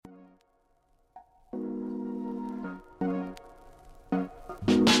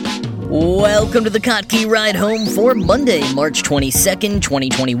Welcome to the Kottke Ride Home for Monday, March 22nd,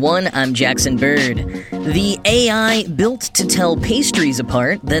 2021. I'm Jackson Bird. The AI built to tell pastries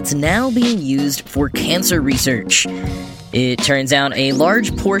apart that's now being used for cancer research. It turns out a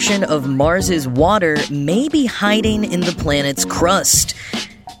large portion of Mars's water may be hiding in the planet's crust.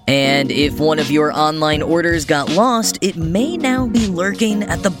 And if one of your online orders got lost, it may now be lurking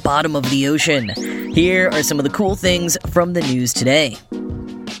at the bottom of the ocean. Here are some of the cool things from the news today.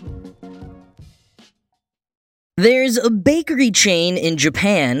 There's a bakery chain in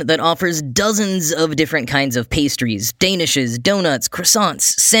Japan that offers dozens of different kinds of pastries, danishes, donuts, croissants,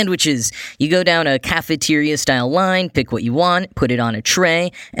 sandwiches. You go down a cafeteria-style line, pick what you want, put it on a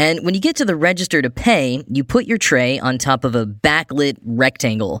tray, and when you get to the register to pay, you put your tray on top of a backlit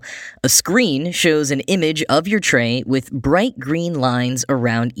rectangle. A screen shows an image of your tray with bright green lines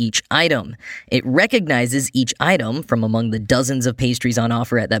around each item. It recognizes each item from among the dozens of pastries on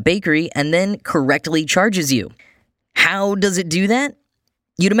offer at that bakery and then correctly charges you. How does it do that?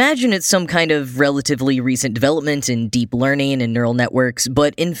 You'd imagine it's some kind of relatively recent development in deep learning and neural networks,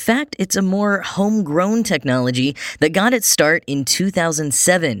 but in fact, it's a more homegrown technology that got its start in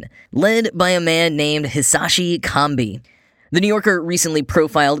 2007, led by a man named Hisashi Kambi. The New Yorker recently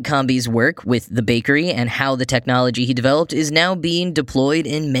profiled Kambi's work with the bakery and how the technology he developed is now being deployed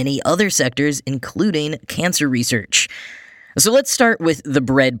in many other sectors, including cancer research. So let's start with the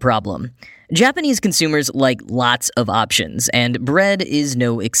bread problem. Japanese consumers like lots of options, and bread is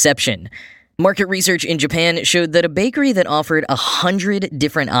no exception. Market research in Japan showed that a bakery that offered 100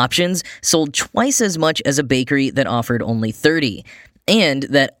 different options sold twice as much as a bakery that offered only 30, and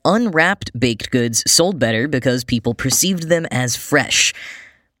that unwrapped baked goods sold better because people perceived them as fresh.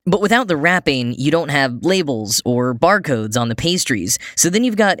 But without the wrapping, you don't have labels or barcodes on the pastries, so then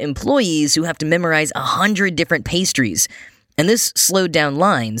you've got employees who have to memorize 100 different pastries. And this slowed down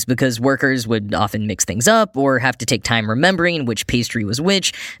lines because workers would often mix things up or have to take time remembering which pastry was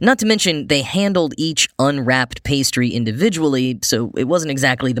which, not to mention they handled each unwrapped pastry individually, so it wasn't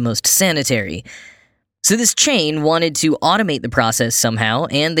exactly the most sanitary. So this chain wanted to automate the process somehow,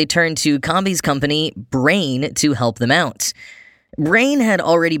 and they turned to Kambi's company, Brain, to help them out. Brain had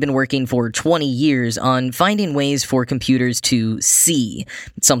already been working for 20 years on finding ways for computers to see,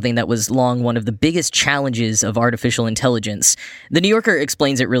 something that was long one of the biggest challenges of artificial intelligence. The New Yorker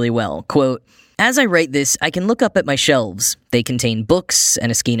explains it really well. Quote, "As I write this, I can look up at my shelves. They contain books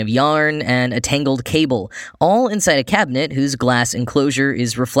and a skein of yarn and a tangled cable, all inside a cabinet whose glass enclosure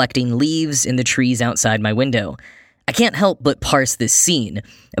is reflecting leaves in the trees outside my window. I can't help but parse this scene.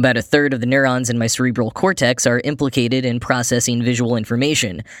 About a third of the neurons in my cerebral cortex are implicated in processing visual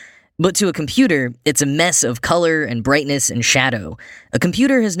information. But to a computer, it's a mess of color and brightness and shadow. A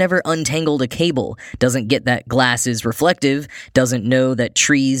computer has never untangled a cable, doesn't get that glass is reflective, doesn't know that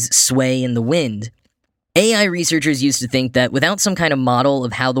trees sway in the wind." AI researchers used to think that without some kind of model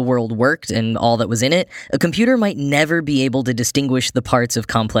of how the world worked and all that was in it, a computer might never be able to distinguish the parts of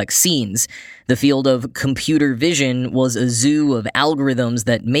complex scenes. The field of computer vision was a zoo of algorithms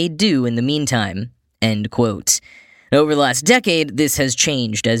that made do in the meantime. End quote. Over the last decade, this has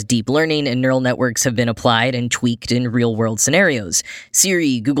changed as deep learning and neural networks have been applied and tweaked in real-world scenarios.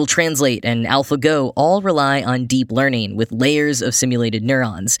 Siri, Google Translate, and AlphaGo all rely on deep learning with layers of simulated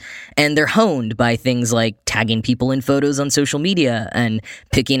neurons, and they're honed by things like tagging people in photos on social media and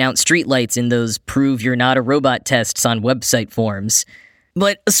picking out streetlights in those prove you're not a robot tests on website forums.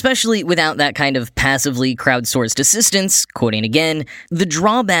 But especially without that kind of passively crowdsourced assistance, quoting again, "The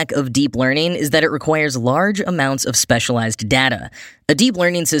drawback of deep learning is that it requires large amounts of specialized data. A deep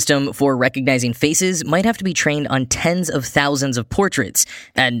learning system for recognizing faces might have to be trained on tens of thousands of portraits,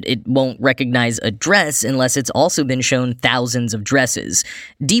 and it won't recognize a dress unless it's also been shown thousands of dresses.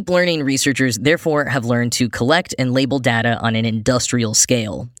 Deep learning researchers therefore have learned to collect and label data on an industrial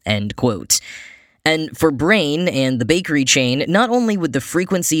scale." End quote. And for Brain and the bakery chain, not only would the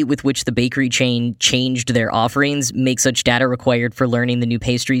frequency with which the bakery chain changed their offerings make such data required for learning the new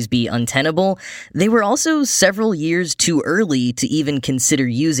pastries be untenable, they were also several years too early to even consider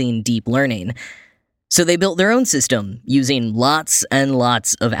using deep learning. So they built their own system, using lots and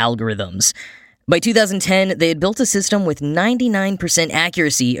lots of algorithms. By 2010, they had built a system with 99%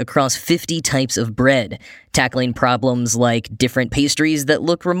 accuracy across 50 types of bread, tackling problems like different pastries that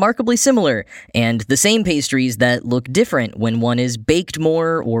look remarkably similar, and the same pastries that look different when one is baked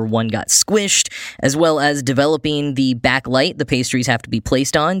more or one got squished, as well as developing the backlight the pastries have to be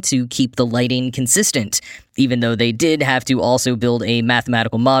placed on to keep the lighting consistent, even though they did have to also build a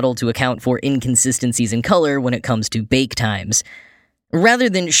mathematical model to account for inconsistencies in color when it comes to bake times. Rather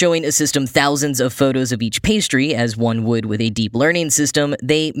than showing a system thousands of photos of each pastry, as one would with a deep learning system,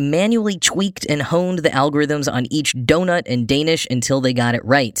 they manually tweaked and honed the algorithms on each donut and Danish until they got it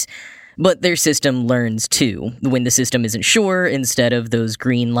right. But their system learns too. When the system isn't sure, instead of those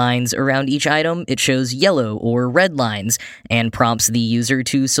green lines around each item, it shows yellow or red lines, and prompts the user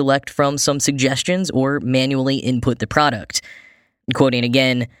to select from some suggestions or manually input the product. Quoting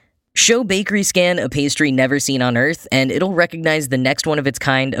again, "Show BakeryScan a pastry never seen on Earth, and it'll recognize the next one of its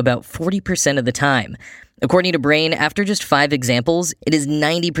kind about 40% of the time. According to Brain, after just 5 examples, it is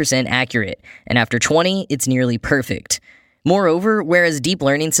 90% accurate, and after 20, it's nearly perfect." Moreover, whereas deep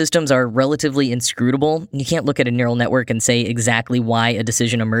learning systems are relatively inscrutable, you can't look at a neural network and say exactly why a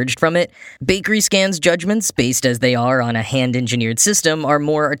decision emerged from it, BakeryScan's judgments, based as they are on a hand-engineered system, are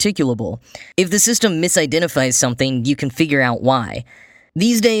more articulable. If the system misidentifies something, you can figure out why.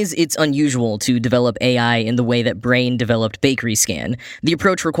 These days, it's unusual to develop AI in the way that Brain developed BakeryScan. The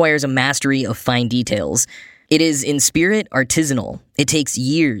approach requires a mastery of fine details. It is, in spirit, artisanal. It takes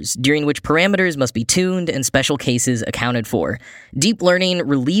years, during which parameters must be tuned and special cases accounted for. Deep learning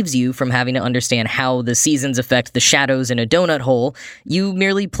relieves you from having to understand how the seasons affect the shadows in a donut hole. You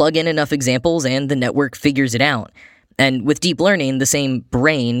merely plug in enough examples and the network figures it out. And with deep learning, the same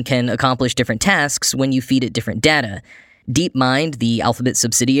brain can accomplish different tasks when you feed it different data. DeepMind, the Alphabet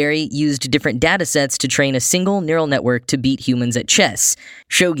subsidiary, used different datasets to train a single neural network to beat humans at chess,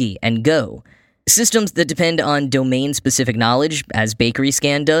 shogi, and Go. Systems that depend on domain-specific knowledge, as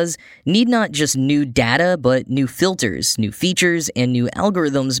BakeryScan does, need not just new data, but new filters, new features, and new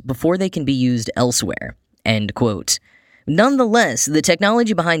algorithms before they can be used elsewhere. End quote. Nonetheless, the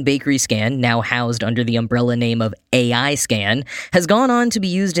technology behind BakeryScan, now housed under the umbrella name of AIScan, has gone on to be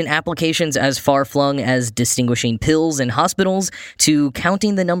used in applications as far-flung as distinguishing pills in hospitals to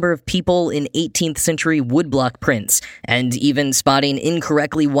counting the number of people in 18th century woodblock prints, and even spotting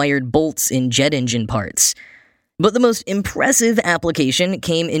incorrectly wired bolts in jet engine parts. But the most impressive application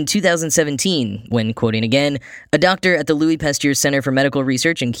came in 2017, when, quoting again, a doctor at the Louis Pasteur Center for Medical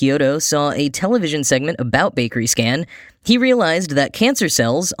Research in Kyoto saw a television segment about BakeryScan. He realized that cancer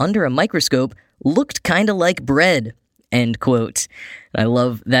cells, under a microscope, looked kinda like bread. End quote. I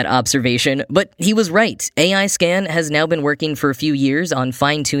love that observation, but he was right. AIScan has now been working for a few years on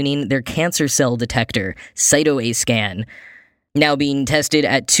fine-tuning their cancer cell detector, CytoAscan. Now being tested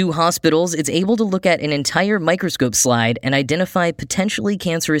at 2 hospitals, it's able to look at an entire microscope slide and identify potentially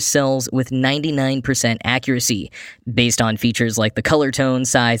cancerous cells with 99% accuracy, based on features like the color tone,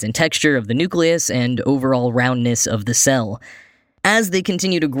 size, and texture of the nucleus and overall roundness of the cell. As they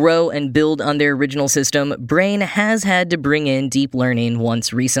continue to grow and build on their original system, Brain has had to bring in deep learning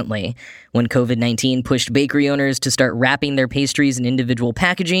once recently. When COVID-19 pushed bakery owners to start wrapping their pastries in individual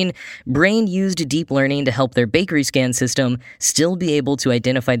packaging, Brain used deep learning to help their BakeryScan system still be able to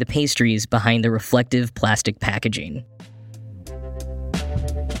identify the pastries behind the reflective plastic packaging.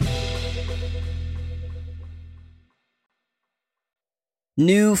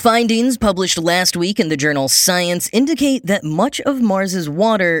 New findings published last week in the journal Science indicate that much of Mars's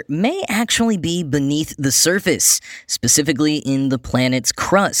water may actually be beneath the surface, specifically in the planet's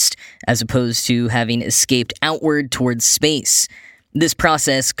crust, as opposed to having escaped outward towards space. This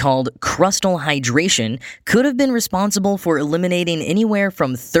process, called crustal hydration, could have been responsible for eliminating anywhere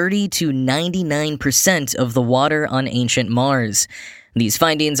from 30 to 99% of the water on ancient Mars. These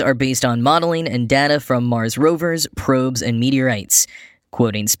findings are based on modeling and data from Mars rovers, probes, and meteorites.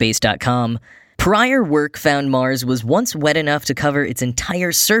 Quoting Space.com, prior work found Mars was once wet enough to cover its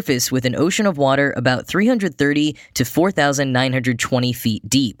entire surface with an ocean of water about 330 to 4,920 feet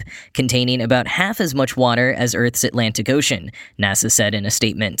deep, containing about half as much water as Earth's Atlantic Ocean, NASA said in a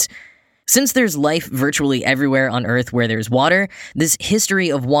statement. Since there's life virtually everywhere on Earth where there's water, this history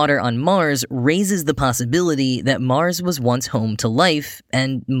of water on Mars raises the possibility that Mars was once home to life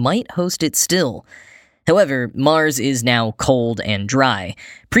and might host it still. However, Mars is now cold and dry.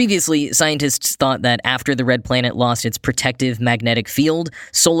 Previously, scientists thought that after the red planet lost its protective magnetic field,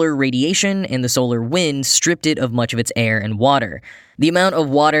 solar radiation and the solar wind stripped it of much of its air and water. The amount of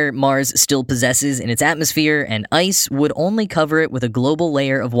water Mars still possesses in its atmosphere and ice would only cover it with a global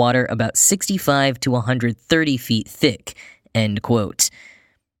layer of water about 65 to 130 feet thick. End quote.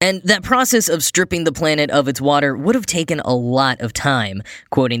 And that process of stripping the planet of its water would have taken a lot of time.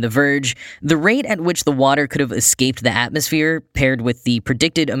 Quoting The Verge, the rate at which the water could have escaped the atmosphere, paired with the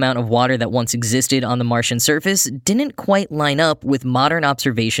predicted amount of water that once existed on the Martian surface, didn't quite line up with modern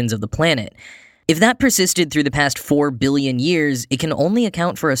observations of the planet. If that persisted through the past 4 billion years, it can only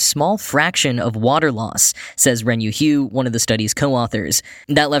account for a small fraction of water loss, says Renyu Hugh, one of the study's co-authors.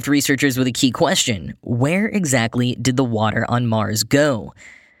 That left researchers with a key question: where exactly did the water on Mars go?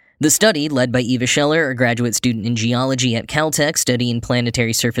 The study, led by Eva Scheller, a graduate student in geology at Caltech studying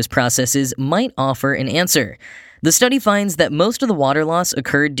planetary surface processes, might offer an answer. The study finds that most of the water loss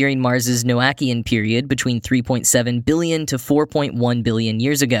occurred during Mars's Noachian period between 3.7 billion to 4.1 billion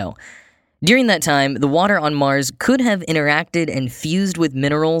years ago. During that time, the water on Mars could have interacted and fused with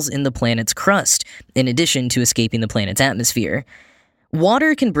minerals in the planet's crust, in addition to escaping the planet's atmosphere.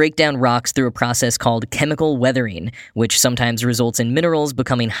 Water can break down rocks through a process called chemical weathering, which sometimes results in minerals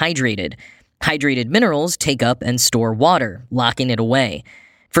becoming hydrated. Hydrated minerals take up and store water, locking it away.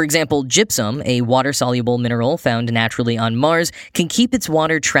 For example, gypsum, a water-soluble mineral found naturally on Mars, can keep its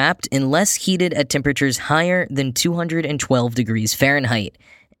water trapped unless heated at temperatures higher than 212 degrees Fahrenheit.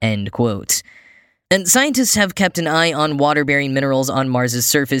 End quote. And scientists have kept an eye on water-bearing minerals on Mars's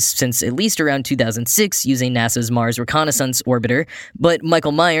surface since at least around 2006 using NASA's Mars Reconnaissance Orbiter, but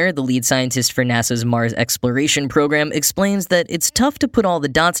Michael Meyer, the lead scientist for NASA's Mars Exploration Program, explains that it's tough to put all the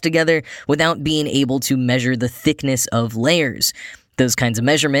dots together without being able to measure the thickness of layers. Those kinds of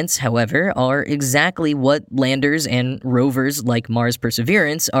measurements, however, are exactly what landers and rovers like Mars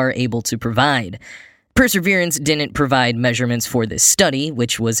Perseverance are able to provide. Perseverance didn't provide measurements for this study,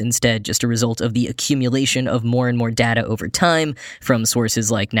 which was instead just a result of the accumulation of more and more data over time from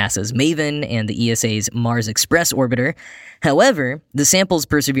sources like NASA's MAVEN and the ESA's Mars Express orbiter. However, the samples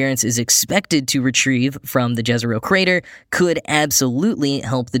Perseverance is expected to retrieve from the Jezero crater could absolutely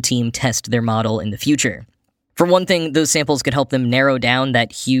help the team test their model in the future. For one thing, those samples could help them narrow down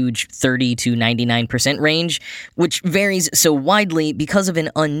that huge 30 to 99% range, which varies so widely because of an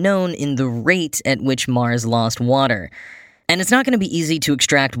unknown in the rate at which Mars lost water. And it's not going to be easy to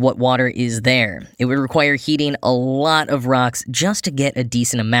extract what water is there. It would require heating a lot of rocks just to get a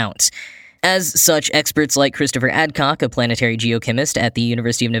decent amount. As such, experts like Christopher Adcock, a planetary geochemist at the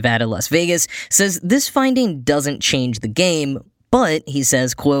University of Nevada, Las Vegas, says this finding doesn't change the game. But, he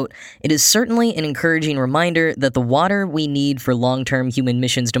says, quote, "It is certainly an encouraging reminder that the water we need for long-term human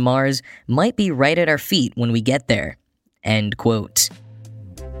missions to Mars might be right at our feet when we get there." End quote.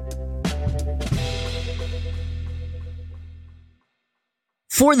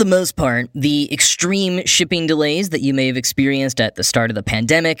 For the most part, the extreme shipping delays that you may have experienced at the start of the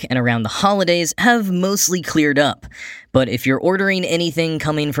pandemic and around the holidays have mostly cleared up. But if you're ordering anything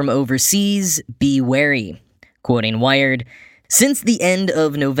coming from overseas, be wary. Quoting Wired, "Since the end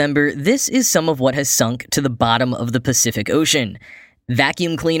of November, this is some of what has sunk to the bottom of the Pacific Ocean.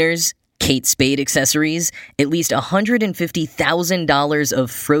 Vacuum cleaners, Kate Spade accessories, at least $150,000 of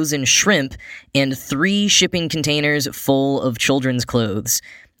frozen shrimp, and 3 shipping containers full of children's clothes.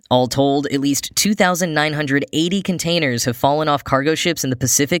 All told, at least 2,980 containers have fallen off cargo ships in the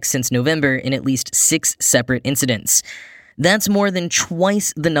Pacific since November in at least 6 separate incidents. That's more than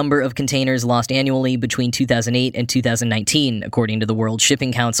twice the number of containers lost annually between 2008 and 2019, according to the World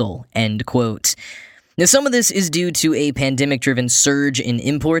Shipping Council." End quote. Now, some of this is due to a pandemic-driven surge in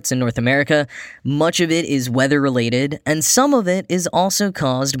imports in North America. Much of it is weather-related, and some of it is also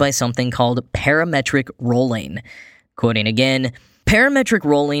caused by something called parametric rolling. Quoting again, "Parametric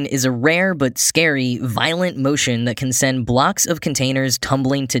rolling is a rare but scary, violent motion that can send blocks of containers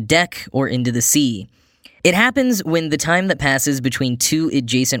tumbling to deck or into the sea. It happens when the time that passes between 2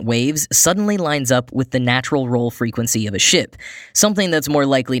 adjacent waves suddenly lines up with the natural roll frequency of a ship, something that's more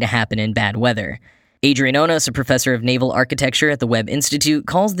likely to happen in bad weather. Adrian Onas, a professor of naval architecture at the Webb Institute,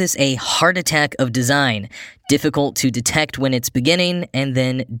 calls this a heart attack of design, difficult to detect when it's beginning, and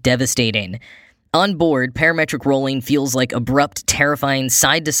then devastating. On board, parametric rolling feels like abrupt, terrifying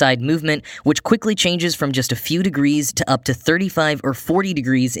side-to-side movement, which quickly changes from just a few degrees to up to 35 or 40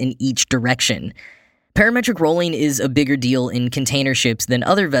 degrees in each direction. Parametric rolling is a bigger deal in container ships than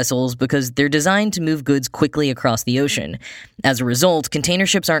other vessels because they're designed to move goods quickly across the ocean. As a result, container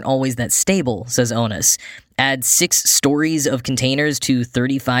ships aren't always that stable, says Onas. Add 6 stories of containers to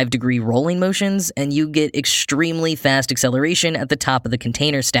 35-degree rolling motions, and you get extremely fast acceleration at the top of the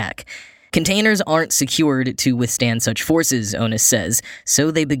container stack. Containers aren't secured to withstand such forces, Onas says,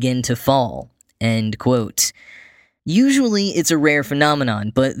 so they begin to fall." End quote. Usually, it's a rare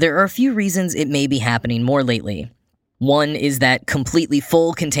phenomenon, but there are a few reasons it may be happening more lately. One is that completely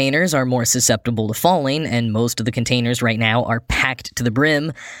full containers are more susceptible to falling, and most of the containers right now are packed to the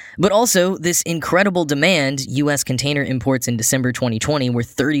brim. But also, this incredible demand, U.S. container imports in December 2020 were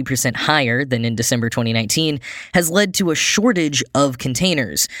 30% higher than in December 2019, has led to a shortage of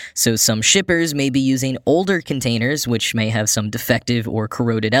containers. So some shippers may be using older containers, which may have some defective or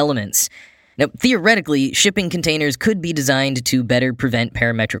corroded elements. Now, theoretically, shipping containers could be designed to better prevent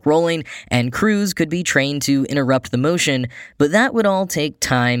parametric rolling, and crews could be trained to interrupt the motion, but that would all take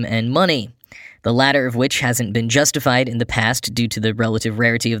time and money. The latter of which hasn't been justified in the past due to the relative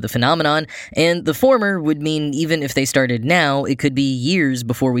rarity of the phenomenon, and the former would mean even if they started now, it could be years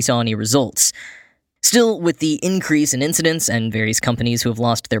before we saw any results. Still, with the increase in incidents and various companies who have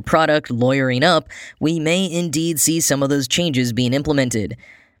lost their product lawyering up, we may indeed see some of those changes being implemented.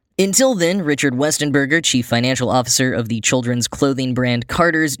 Until then, Richard Westenberger, chief financial officer of the children's clothing brand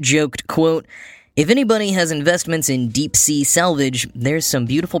Carter's, joked, quote, "If anybody has investments in deep-sea salvage, there's some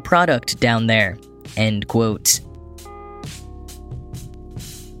beautiful product down there." End quote.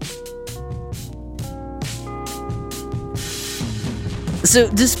 So,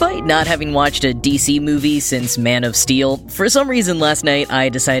 despite not having watched a DC movie since Man of Steel, for some reason last night I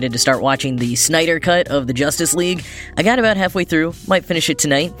decided to start watching the Snyder Cut of the Justice League. I got about halfway through, might finish it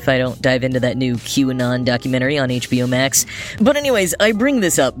tonight if I don't dive into that new QAnon documentary on HBO Max. But anyways, I bring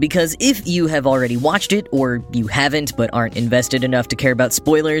this up because if you have already watched it, or you haven't but aren't invested enough to care about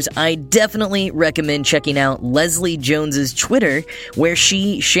spoilers, I definitely recommend checking out Leslie Jones's Twitter, where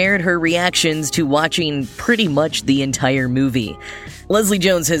she shared her reactions to watching pretty much the entire movie. Leslie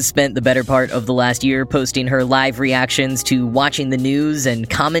Jones has spent the better part of the last year posting her live reactions to watching the news and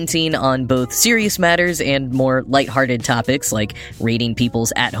commenting on both serious matters and more lighthearted topics like rating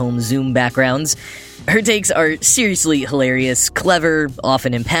people's at-home Zoom backgrounds. Her takes are seriously hilarious, clever,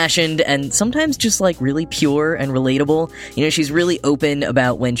 often impassioned, and sometimes just really pure and relatable. You know, she's really open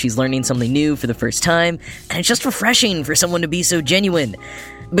about when she's learning something new for the first time, and it's just refreshing for someone to be so genuine.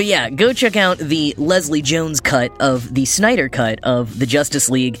 But yeah, go check out the Leslie Jones cut of the Snyder Cut of the Justice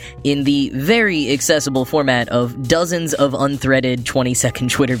League in the very accessible format of dozens of unthreaded 20-second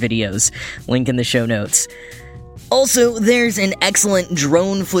Twitter videos. Link in the show notes. Also, there's an excellent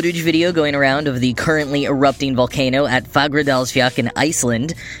drone footage video going around of the currently erupting volcano at Fagradalsfjall in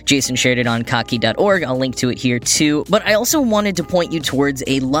Iceland. Jason shared it on Cocky.org. I'll link to it here too. But I also wanted to point you towards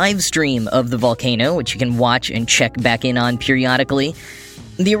a live stream of the volcano, which you can watch and check back in on periodically.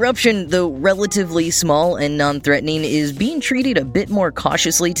 The eruption, though relatively small and non-threatening, is being treated a bit more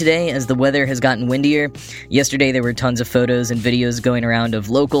cautiously today as the weather has gotten windier. Yesterday there were tons of photos and videos going around of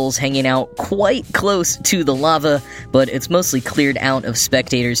locals hanging out quite close to the lava, but it's mostly cleared out of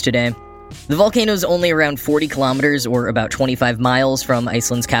spectators today. The volcano is only around 40 kilometers, or about 25 miles, from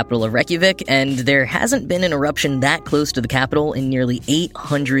Iceland's capital of Reykjavik, and there hasn't been an eruption that close to the capital in nearly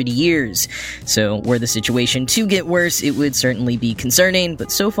 800 years. So, were the situation to get worse, it would certainly be concerning,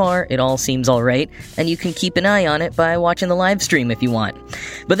 but so far, it all seems alright, and you can keep an eye on it by watching the live stream if you want.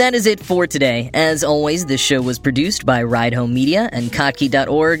 But that is it for today. As always, this show was produced by Ride Home Media and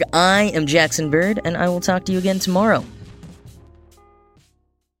Kottke.org. I am Jackson Bird, and I will talk to you again tomorrow.